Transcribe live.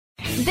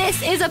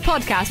This is a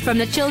podcast from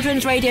the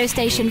children's radio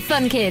station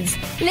Fun Kids.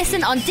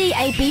 Listen on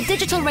DAB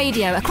digital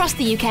radio across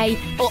the UK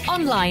or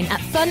online at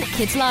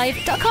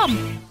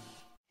funkidslive.com.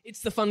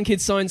 It's the Fun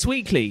Kids Science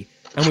Weekly,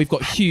 and we've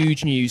got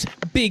huge news,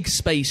 big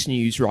space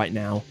news right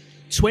now.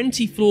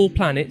 24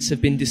 planets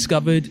have been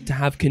discovered to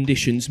have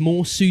conditions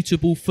more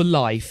suitable for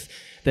life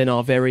than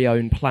our very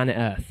own planet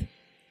Earth.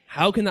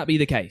 How can that be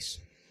the case?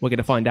 We're going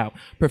to find out.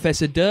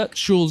 Professor Dirk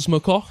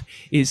Schulze-Mokoch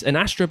is an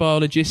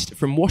astrobiologist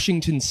from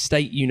Washington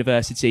State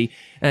University,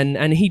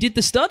 and he did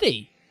the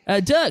study.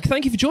 Dirk,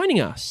 thank you for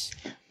joining us.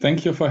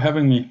 Thank you for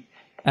having me.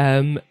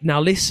 Now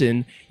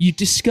listen, you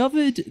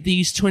discovered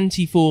these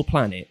 24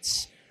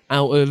 planets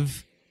out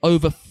of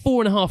over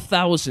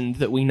 4,500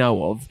 that we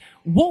know of.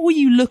 What were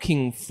you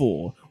looking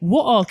for?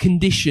 What are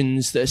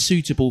conditions that are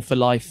suitable for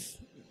life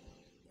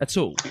at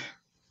all?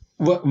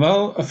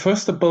 Well,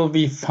 first of all,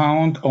 we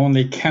found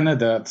only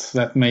candidates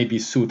that may be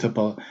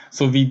suitable.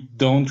 So we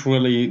don't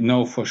really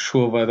know for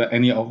sure whether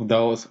any of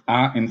those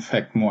are in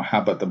fact more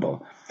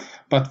habitable.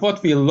 But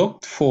what we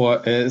looked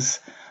for is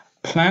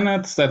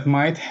planets that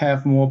might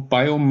have more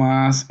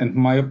biomass and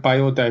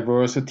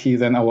biodiversity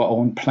than our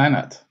own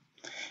planet.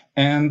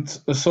 And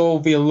so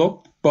we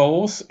looked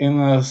both in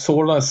a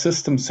solar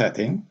system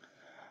setting.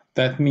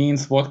 That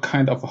means what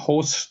kind of a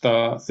host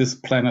star these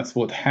planets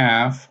would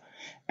have.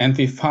 And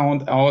we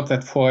found out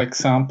that, for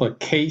example,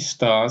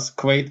 K-stars,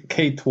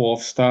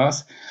 K-dwarf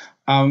stars,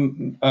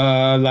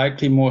 are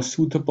likely more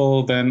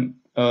suitable than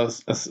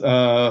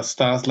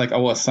stars like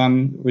our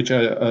Sun, which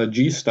are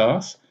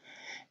G-stars.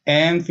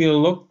 And we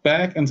looked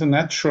back into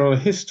natural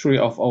history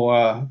of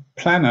our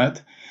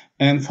planet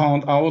and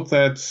found out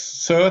that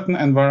certain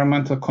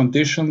environmental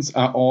conditions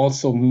are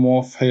also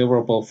more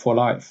favorable for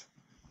life.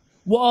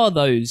 What are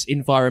those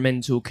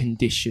environmental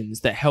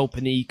conditions that help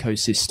an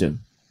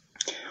ecosystem?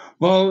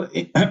 Well,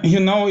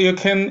 you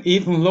can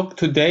even look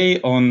today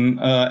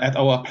at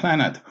our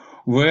planet.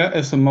 Where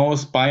is the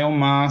most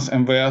biomass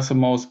and where is the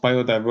most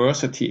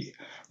biodiversity?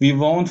 We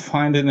won't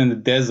find it in the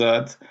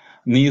desert,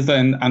 neither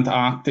in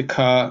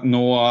Antarctica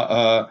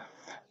nor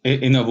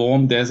in a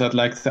warm desert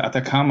like the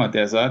Atacama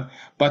Desert,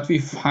 but we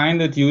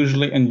find it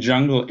usually in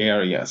jungle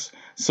areas.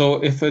 So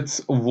if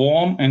it's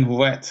warm and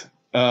wet,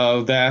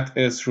 that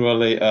is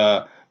really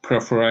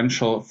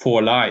preferential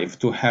for life,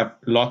 to have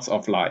lots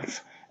of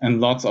life and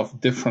lots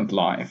of different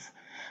life.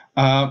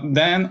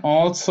 Then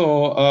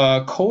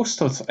also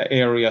coastal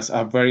areas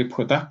are very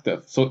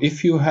productive. So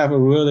if you have a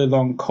really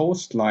long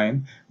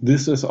coastline,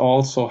 this is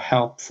also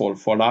helpful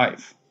for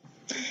life.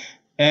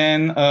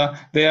 And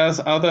there's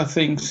other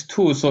things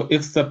too. So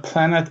if the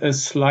planet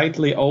is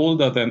slightly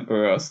older than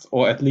Earth,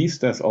 or at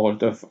least as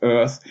old as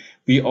Earth,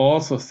 we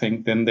also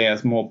think then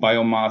there's more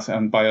biomass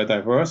and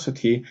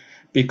biodiversity,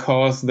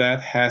 because that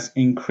has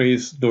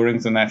increased during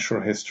the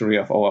natural history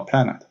of our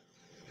planet.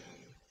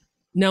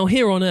 Now,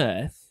 here on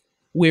Earth,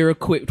 we're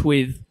equipped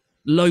with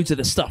loads of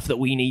the stuff that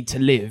we need to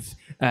live.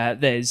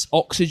 There's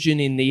oxygen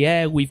in the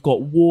air, we've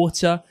got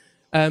water.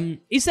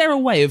 Is there a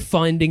way of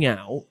finding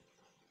out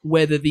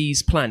whether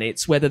these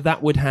planets, whether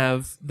that would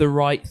have the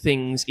right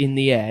things in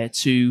the air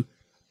to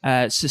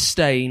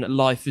sustain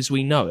life as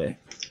we know it?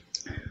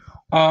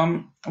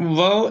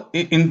 Well,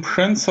 in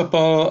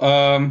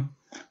principle,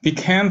 we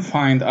can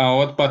find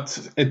out,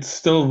 but it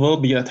still will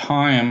be a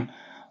time,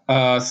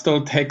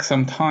 still take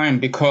some time,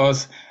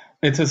 because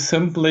it is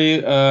simply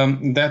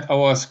that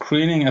our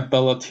screening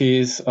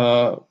abilities,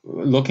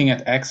 looking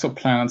at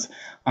exoplanets,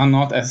 are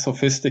not as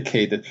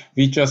sophisticated.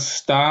 We're just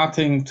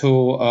starting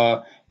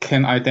to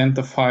can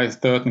identify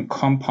certain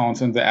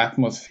compounds in the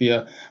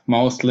atmosphere,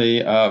 mostly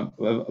a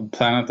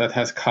planet that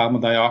has carbon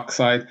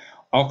dioxide.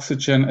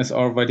 Oxygen is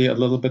already a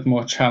little bit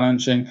more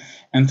challenging.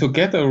 And to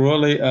get a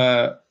really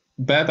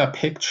better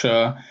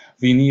picture,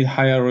 we need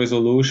higher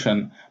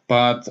resolution.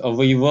 But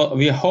we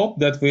hope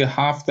that we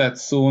have that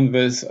soon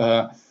with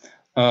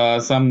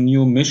some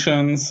new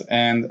missions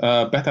and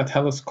better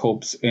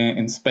telescopes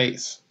in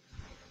space.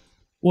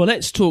 Well,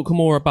 let's talk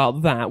more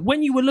about that.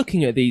 When you were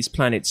looking at these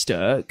planets,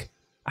 Dirk,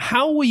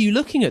 how were you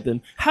looking at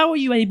them? How are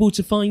you able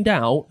to find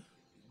out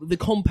the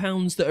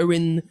compounds that are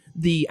in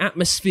the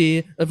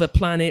atmosphere of a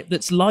planet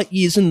that's light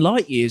years and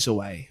light years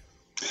away?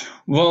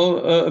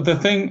 Well, the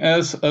thing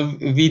is,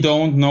 we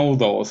don't know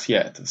those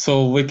yet.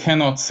 So we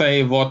cannot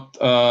say what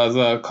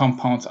the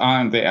compounds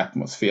are in the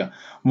atmosphere.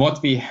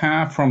 What we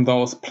have from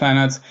those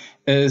planets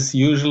is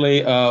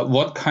usually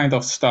what kind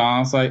of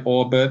stars they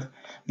orbit.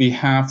 We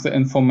have the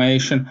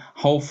information,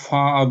 how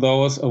far are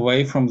those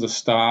away from the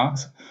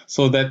stars.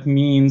 So that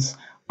means,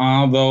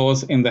 are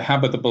those in the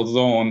habitable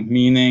zone,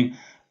 meaning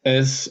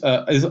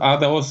are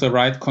those the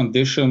right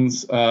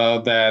conditions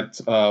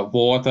that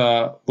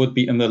water would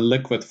be in the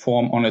liquid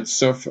form on its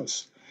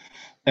surface?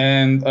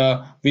 And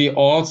we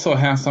also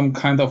have some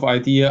kind of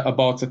idea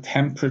about the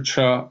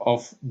temperature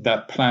of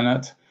that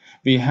planet.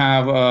 We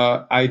have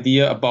an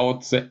idea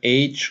about the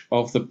age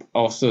of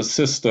the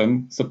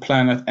system, the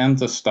planet and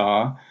the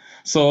star.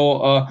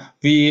 So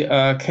we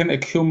can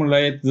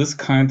accumulate this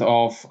kind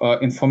of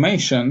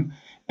information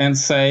and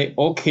say,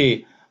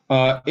 okay,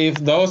 if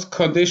those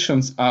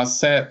conditions are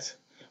set,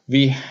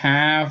 we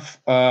have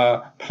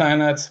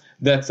planets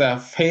that are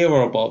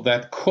favorable,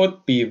 that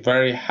could be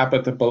very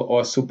habitable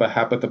or super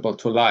habitable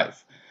to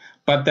life.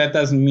 But that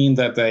doesn't mean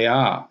that they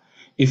are.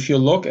 If you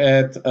look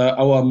at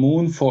our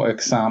moon, for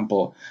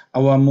example,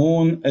 our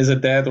moon is a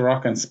dead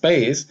rock in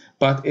space,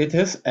 but it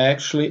is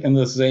actually in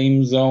the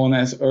same zone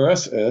as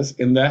Earth is,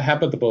 in the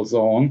habitable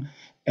zone.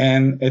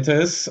 And it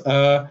is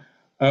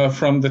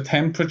from the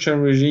temperature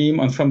regime,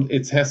 and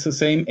it has the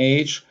same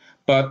age,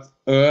 but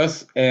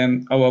Earth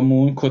and our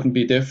moon couldn't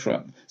be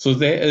different. So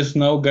there is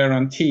no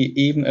guarantee,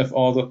 even if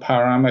all the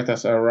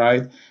parameters are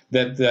right,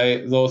 that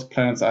those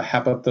planets are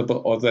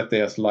habitable or that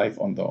there's life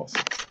on those.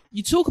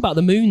 You talk about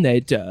the moon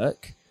there,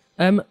 Dirk.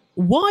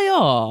 Why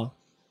are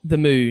the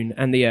moon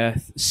and the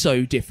Earth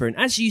so different?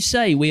 As you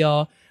say, we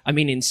are,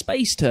 in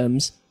space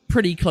terms,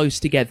 pretty close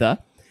together.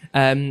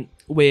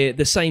 We're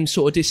the same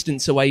sort of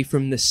distance away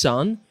from the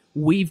sun.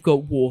 We've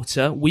got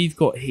water, we've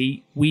got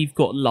heat, we've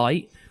got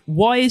light.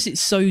 Why is it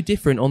so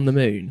different on the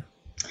moon?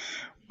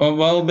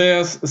 Well,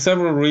 there's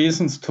several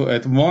reasons to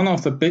it. One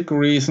of the big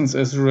reasons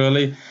is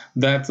really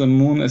that the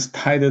moon is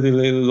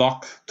tidally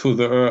locked to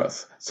the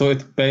Earth. So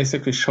it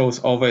basically shows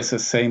always the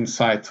same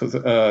side to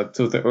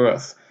the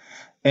Earth.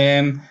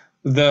 And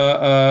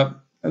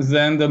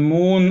then the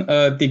moon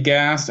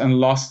degassed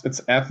and lost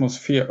its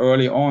atmosphere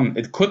early on.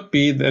 It could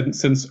be that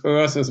since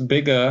Earth is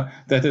bigger,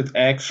 that it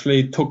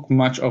actually took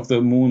much of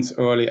the moon's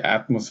early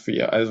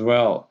atmosphere as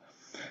well.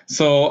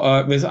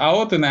 So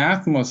without an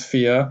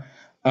atmosphere,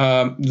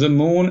 the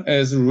moon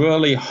is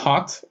really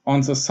hot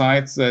on the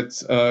side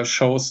that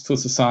shows to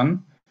the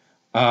sun.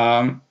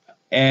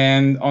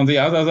 And on the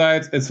other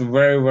side, it's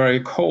very, very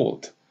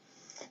cold.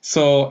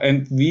 So,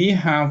 and we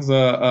have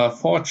the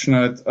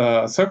fortunate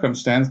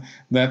circumstance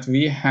that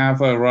we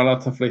have a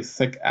relatively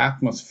thick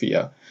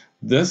atmosphere.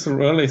 This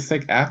really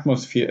thick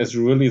atmosphere is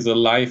really the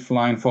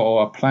lifeline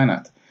for our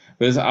planet.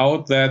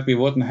 Without that, we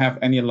wouldn't have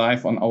any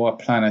life on our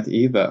planet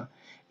either.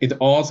 It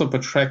also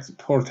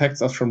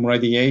protects us from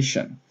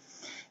radiation.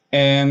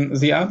 And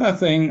the other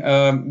thing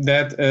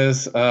that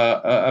is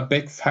a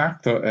big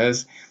factor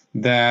is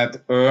that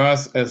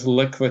Earth is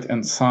liquid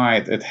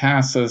inside. It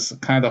has this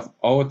kind of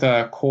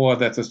outer core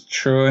that is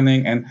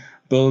churning and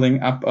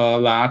building up a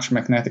large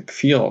magnetic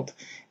field.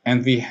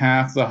 And we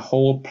have the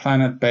whole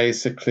planet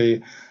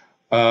basically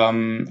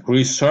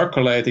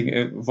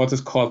recirculating what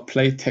is called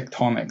plate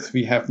tectonics.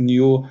 We have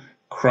new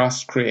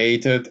crust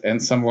created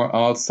and somewhere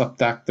else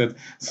subducted.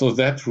 So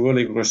that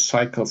really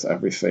recycles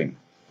everything.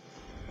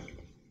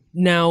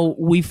 Now,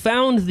 we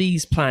found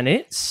these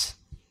planets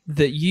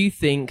that you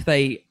think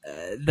they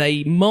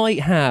might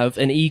have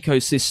an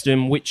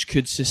ecosystem which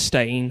could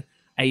sustain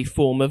a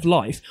form of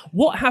life.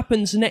 What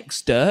happens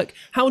next, Dirk?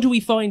 How do we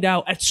find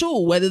out at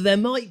all whether there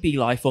might be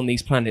life on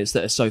these planets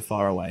that are so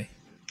far away?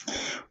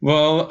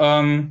 Well,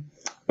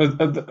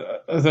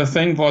 the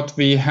thing what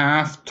we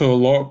have to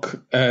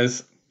look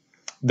is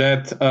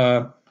that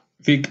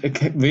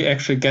we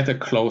actually get a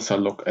closer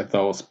look at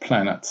those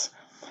planets.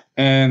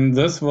 And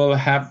this will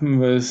happen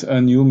with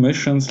new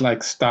missions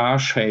like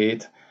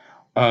Starshade,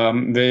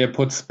 where you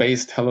put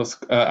space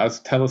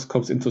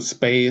telescopes into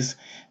space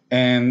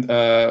and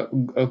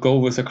go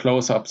with a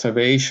closer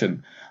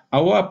observation.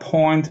 Our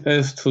point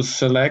is to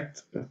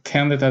select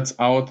candidates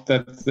out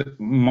that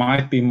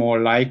might be more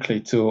likely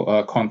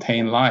to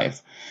contain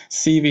life.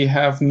 See, we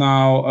have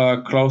now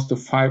right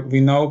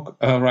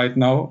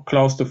now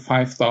close to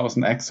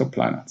 5,000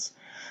 exoplanets.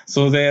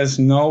 So there's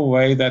no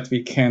way that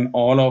we can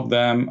all of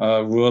them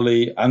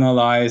really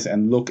analyze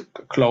and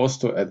look close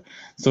to it.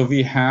 So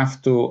we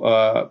have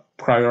to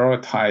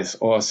prioritize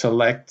or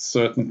select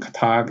certain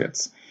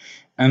targets.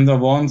 And the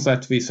ones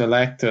that we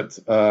selected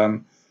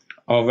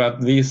or that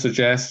we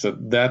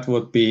suggested, that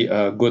would be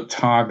good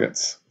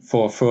targets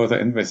for further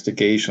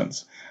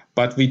investigations.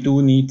 But we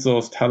do need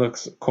those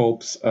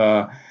telescopes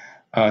to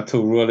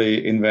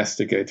really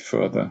investigate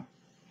further.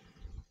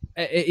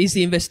 Is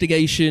the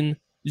investigation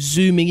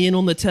zooming in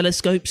on the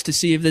telescopes to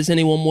see if there's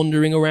anyone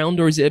wandering around,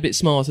 or is it a bit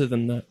smarter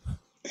than that?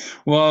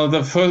 Well,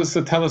 the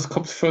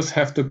telescopes first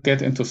have to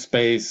get into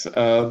space.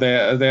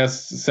 There's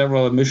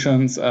several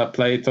missions,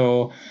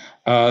 Plato,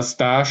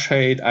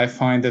 Starshade. I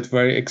find it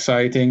very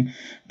exciting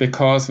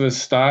because with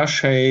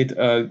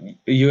Starshade,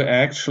 you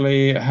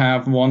actually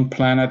have one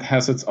planet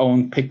has its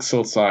own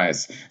pixel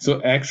size.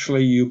 So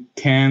actually you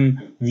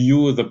can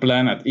view the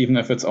planet even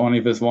if it's only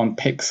with one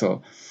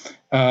pixel,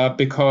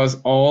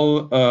 because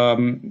all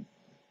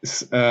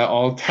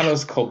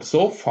telescopes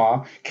so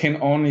far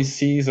can only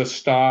see the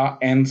star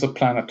and the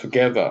planet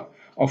together.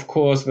 Of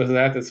course, with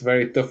that, it's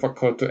very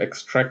difficult to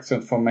extract the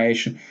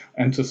information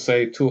and to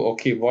say,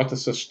 okay, what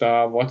is a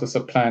star, what is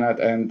a planet,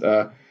 and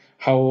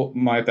how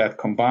might that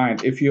combine?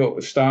 If you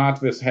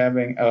start with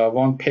having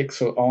one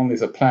pixel only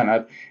the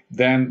planet,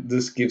 then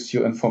this gives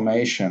you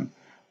information,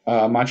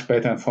 much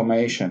better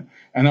information.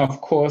 And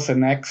of course, the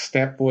next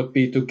step would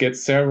be to get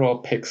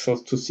several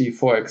pixels to see,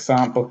 for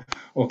example,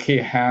 okay,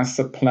 has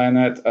the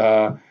planet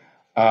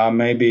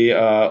maybe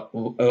an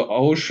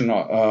ocean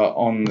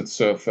on its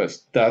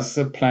surface? Does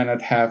the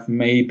planet have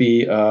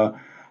maybe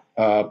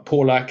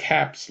polar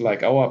caps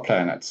like our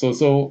planet.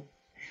 So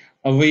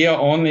we are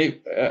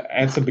only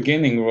at the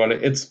beginning, really.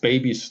 It's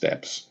baby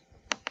steps.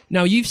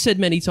 Now, you've said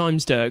many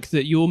times, Dirk,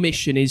 that your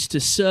mission is to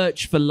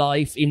search for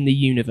life in the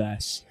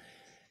universe.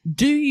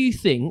 Do you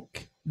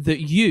think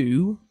that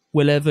you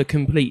will ever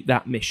complete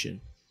that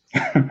mission?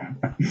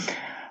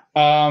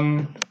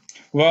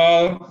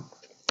 Well,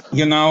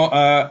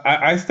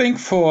 I think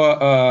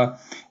for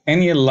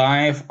any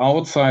life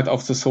outside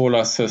of the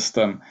solar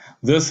system,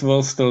 this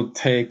will still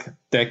take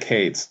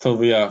decades till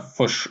we are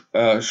for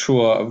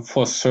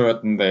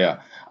certain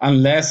there.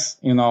 Unless,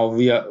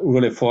 we are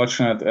really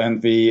fortunate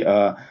and we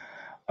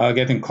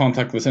get in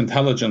contact with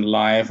intelligent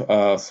life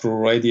through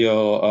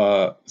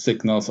radio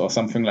signals or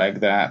something like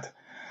that.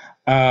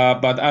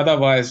 But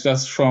otherwise,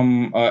 just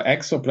from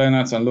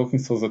exoplanets and looking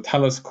through the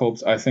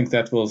telescopes, I think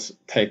that will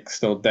take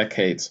still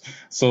decades.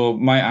 So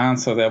my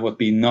answer there would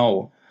be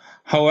no.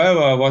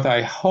 However, what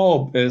I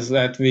hope is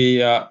that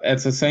we,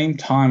 at the same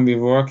time, we're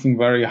working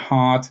very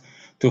hard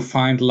to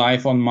find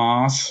life on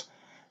Mars.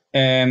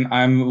 And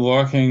I'm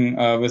working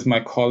with my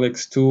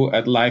colleagues too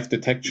at life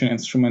detection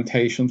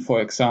instrumentation,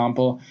 for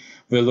example.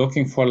 We're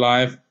looking for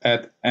life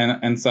at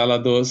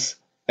Enceladus,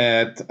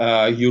 at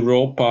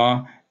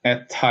Europa,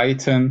 at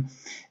Titan.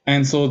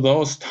 And so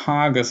those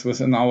targets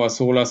within our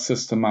solar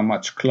system are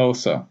much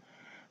closer.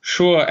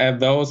 Sure,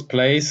 at those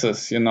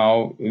places,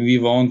 we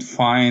won't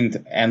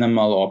find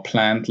animal or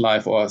plant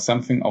life or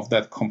something of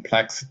that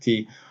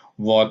complexity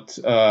what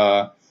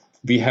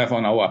we have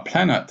on our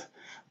planet.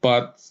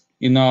 But,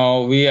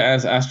 we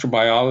as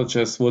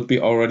astrobiologists would be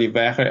already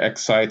very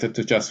excited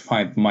to just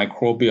find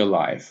microbial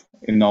life,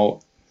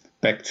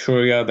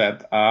 bacteria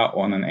that are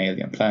on an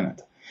alien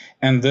planet.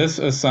 And this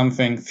is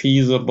something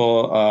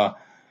feasible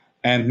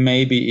and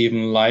maybe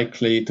even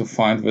likely to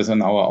find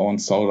within our own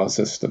solar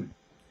system.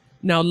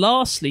 Now,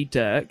 lastly,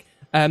 Dirk,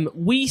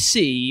 we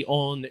see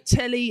on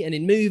telly and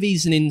in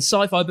movies and in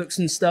sci-fi books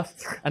and stuff,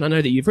 and I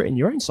know that you've written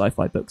your own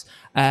sci-fi books,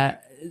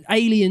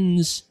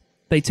 aliens,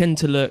 they tend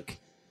to look,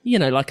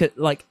 like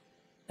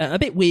a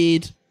bit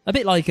weird, a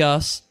bit like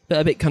us, but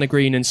a bit kind of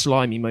green and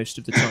slimy most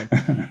of the time.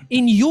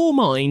 In your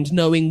mind,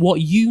 knowing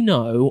what you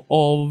know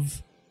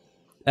of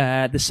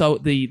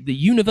the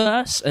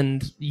universe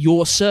and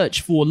your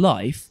search for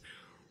life,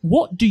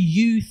 what do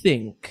you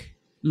think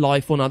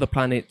life on other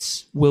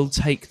planets will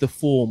take the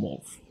form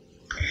of?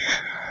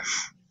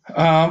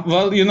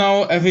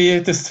 We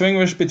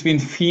distinguish between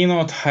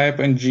phenotype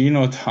and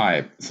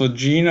genotype. So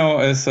geno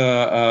is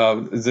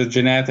the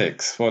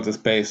genetics for the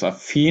space. A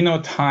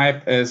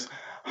phenotype is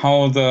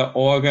how the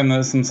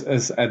organism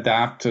is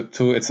adapted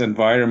to its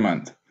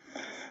environment.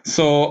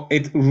 So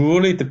it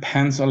really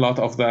depends a lot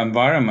of the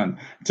environment.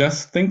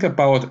 Just think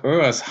about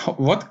Earth,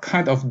 what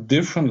kind of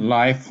different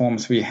life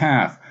forms we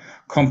have.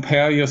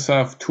 Compare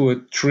yourself to a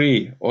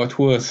tree or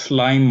to a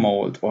slime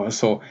mold or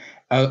so.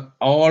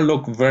 All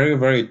look very,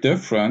 very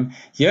different,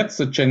 yet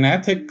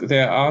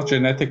there are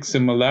genetic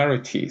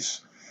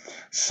similarities.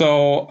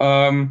 So,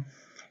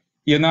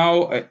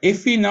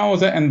 if we know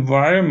the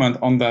environment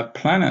on that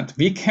planet,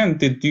 we can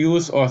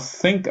deduce or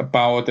think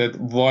about it,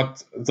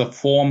 what the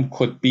form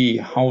could be,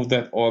 how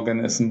that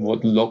organism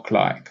would look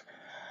like.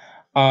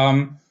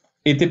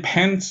 It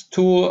depends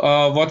to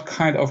what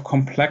kind of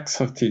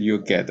complexity you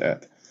get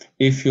at.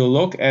 If you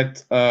look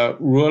at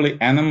really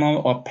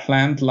animal or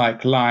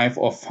plant-like life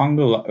or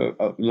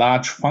fungal,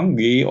 large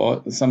fungi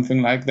or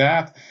something like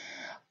that,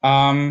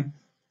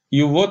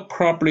 you would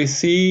probably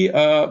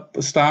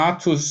start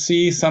to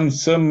see some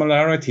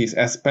similarities,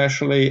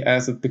 especially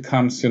as it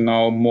becomes,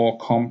 more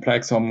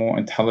complex or more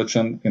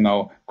intelligent.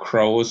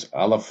 Crows,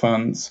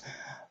 elephants,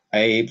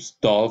 apes,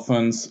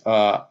 dolphins,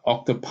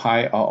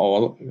 octopi are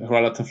all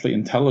relatively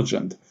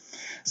intelligent.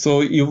 So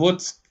you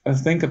would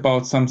think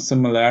about some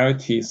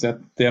similarities, that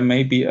there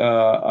may be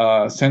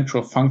a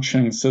central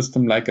functioning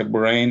system like a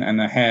brain and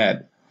a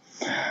head.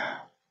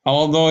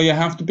 Although you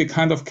have to be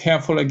kind of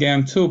careful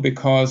again too,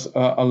 because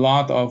a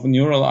lot of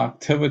neural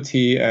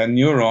activity and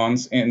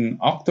neurons in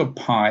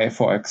octopi,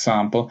 for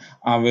example,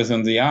 are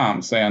within the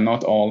arms. They are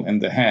not all in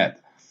the head.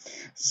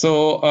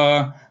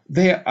 So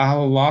there are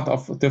a lot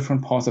of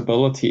different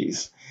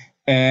possibilities.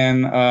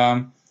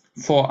 And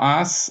for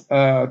us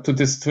to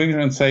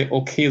distinguish and say,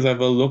 okay, they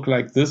will look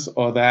like this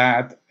or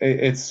that,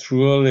 it's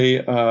really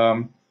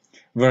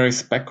very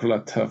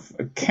speculative.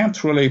 I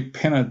can't really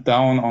pin it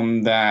down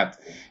on that.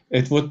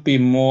 It would be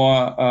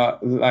more,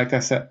 like I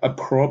said,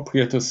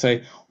 appropriate to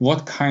say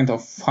what kind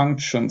of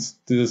functions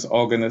these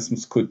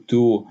organisms could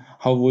do,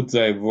 how would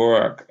they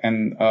work,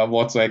 and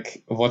what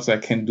they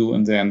can do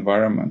in their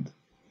environment.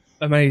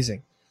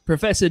 Amazing.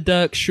 Professor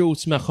Dirk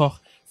Schulze-Machoch,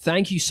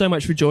 thank you so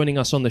much for joining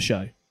us on the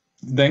show.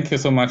 Thank you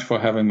so much for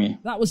having me.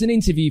 That was an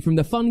interview from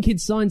the Fun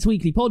Kids Science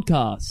Weekly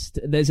podcast.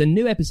 There's a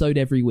new episode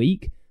every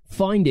week.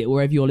 Find it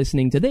wherever you're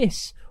listening to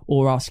this,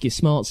 or ask your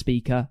smart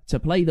speaker to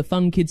play the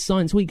Fun Kids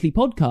Science Weekly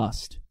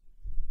podcast.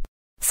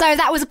 So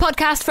that was a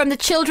podcast from the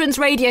children's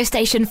radio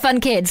station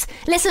Fun Kids.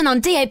 Listen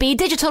on DAB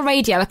digital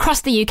radio across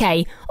the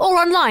UK or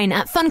online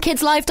at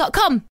funkidslive.com.